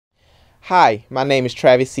Hi, my name is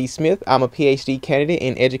Travis C. Smith. I'm a PhD candidate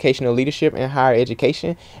in educational leadership and higher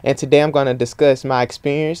education, and today I'm going to discuss my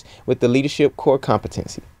experience with the leadership core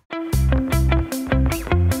competency.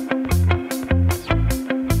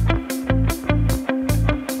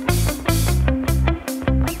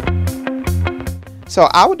 So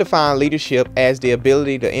I would define leadership as the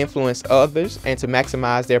ability to influence others and to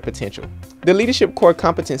maximize their potential. The leadership core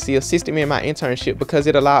competency assisted me in my internship because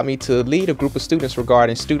it allowed me to lead a group of students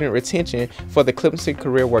regarding student retention for the Clemson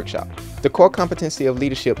Career Workshop. The core competency of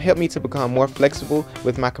leadership helped me to become more flexible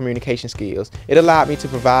with my communication skills. It allowed me to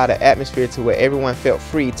provide an atmosphere to where everyone felt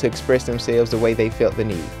free to express themselves the way they felt the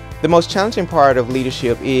need. The most challenging part of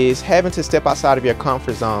leadership is having to step outside of your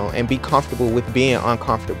comfort zone and be comfortable with being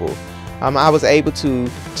uncomfortable. I was able to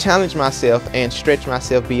challenge myself and stretch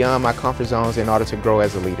myself beyond my comfort zones in order to grow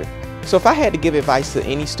as a leader. So if I had to give advice to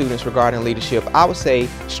any students regarding leadership, I would say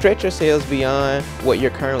stretch yourselves beyond what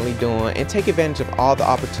you're currently doing and take advantage of all the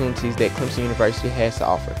opportunities that Clemson University has to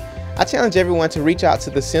offer. I challenge everyone to reach out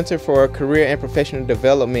to the Center for Career and Professional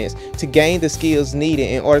Developments to gain the skills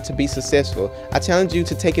needed in order to be successful. I challenge you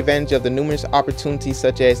to take advantage of the numerous opportunities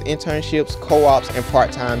such as internships, co-ops, and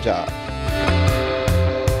part-time jobs.